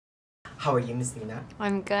How are you, Miss Nina?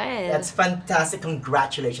 I'm good. That's fantastic.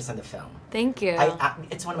 Congratulations on the film. Thank you.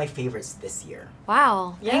 It's one of my favorites this year.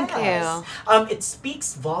 Wow. Yes. Thank you. It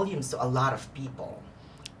speaks volumes to a lot of people.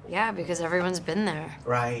 Yeah, because everyone's been there.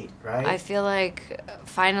 Right, right. I feel like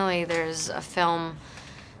finally there's a film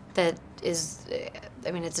that is,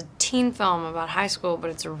 I mean, it's a teen film about high school,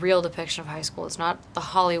 but it's a real depiction of high school. It's not the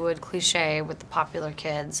Hollywood cliche with the popular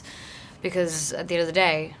kids, because at the end of the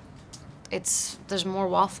day, there's more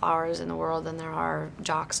wallflowers in the world than there are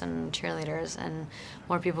jocks and cheerleaders, and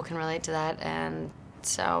more people can relate to that, and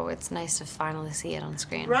so it's nice to finally see it on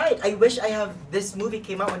screen. Right. I wish this movie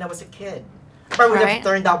came out when I was a kid. Probably would have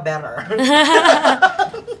turned out better.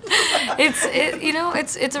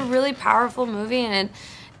 It's a really powerful movie, and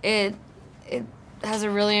it has a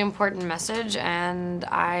really important message, and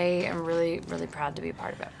I am really, really proud to be a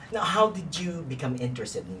part of it. Now, how did you become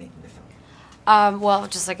interested in making the film? Well,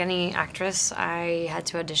 just like any actress, I had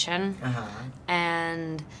to audition,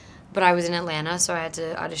 but I was in Atlanta, so I had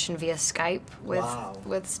to audition via Skype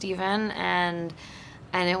with Stephen, and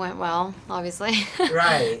it went well, obviously.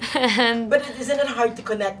 Right. But isn't it hard to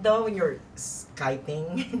connect though when you're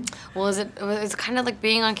Skyping? Well, it's kind of like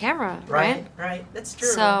being on camera, right? Right. That's true.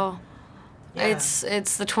 So, yeah. it's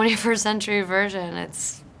the 21st century version.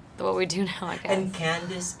 It's what we do now, I guess. And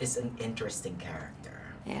Candace is an interesting character.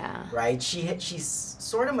 Yeah. Right. She's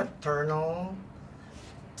sort of maternal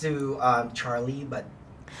to Charlie, but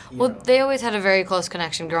you know. They always had a very close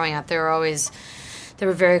connection growing up. They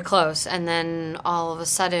were very close, and then all of a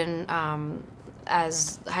sudden,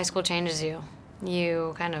 as high school changes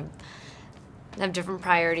you kind of have different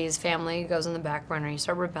priorities. Family goes in the back burner. You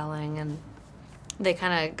start rebelling, and they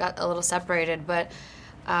kind of got a little separated. But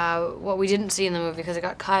what we didn't see in the movie, because it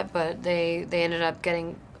got cut, but they ended up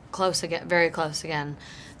getting close again, very close again,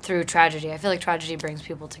 through tragedy. I feel like tragedy brings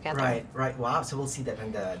people together. Right. Wow. So we'll see that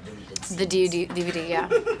in the deleted scenes. The DVD, yeah.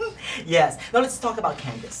 Yes. Now let's talk about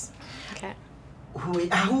Candace. Okay.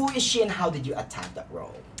 Who is she, and how did you attack that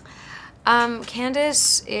role?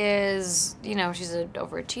 Candace is, she's an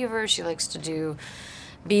overachiever. She likes to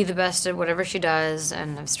be the best at whatever she does,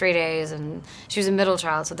 and have straight A's, and she was a middle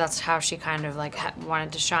child, so that's how she kind of like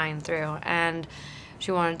wanted to shine through, and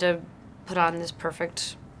she wanted to put on this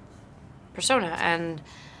perfect persona. And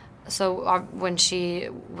so when she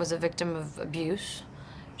was a victim of abuse,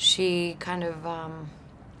 she kind of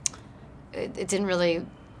it didn't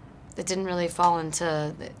really fall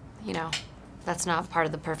into, that's not part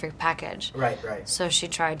of the perfect package. Right. So she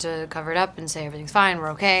tried to cover it up and say everything's fine,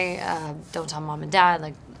 we're okay, don't tell mom and dad,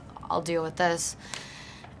 like, I'll deal with this.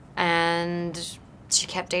 And she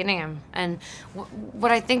kept dating him. And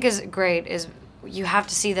what I think is great is you have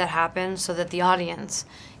to see that happen so that the audience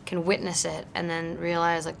can witness it and then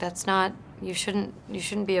realize, like, that's not, you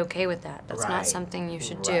shouldn't be okay with that. That's not something you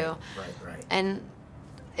should do. Right. And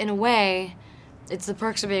in a way, it's the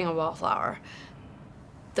perks of being a wallflower.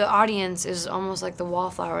 The audience is almost like the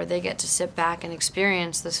wallflower. They get to sit back and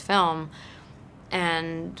experience this film,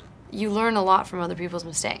 and you learn a lot from other people's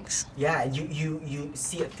mistakes. Yeah, and you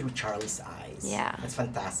see it through Charlie's eyes. Yeah. It's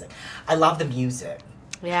fantastic. I love the music.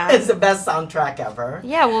 Yeah. It's the best soundtrack ever.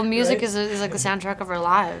 Yeah, well, music is like the soundtrack of our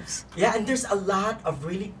lives. Yeah, and there's a lot of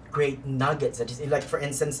really great nuggets. That is, like, for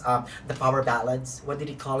instance, the power ballads. What did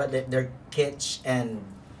he call it? They're kitsch and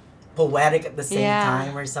poetic at the same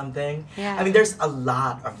time, or something. Yeah. I mean, there's a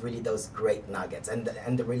lot of really those great nuggets, and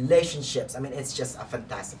the relationships. I mean, it's just a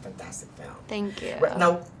fantastic film. Thank you. Right,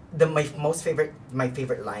 now, my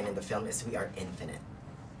favorite line in the film is "We are infinite."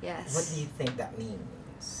 Yes. What do you think that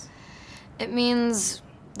means? It means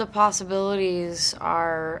the possibilities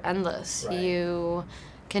are endless. Right. You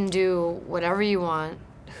can do whatever you want,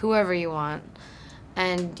 whoever you want,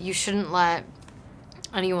 and you shouldn't let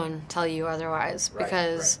anyone tell you otherwise,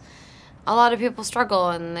 because a lot of people struggle,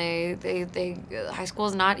 and high school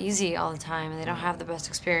is not easy all the time, and they don't have the best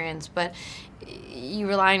experience, but you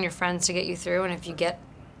rely on your friends to get you through, and if you get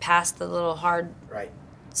past the little hard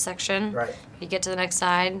section, you get to the next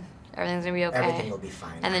side, everything's gonna be okay. Everything will be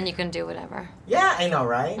fine. And then you can do whatever. Yeah, I know,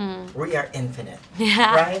 right? We are infinite.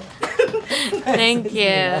 Yeah. Right? Thank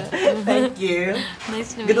you. Thank you.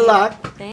 Nice to meet you. Good luck. Thank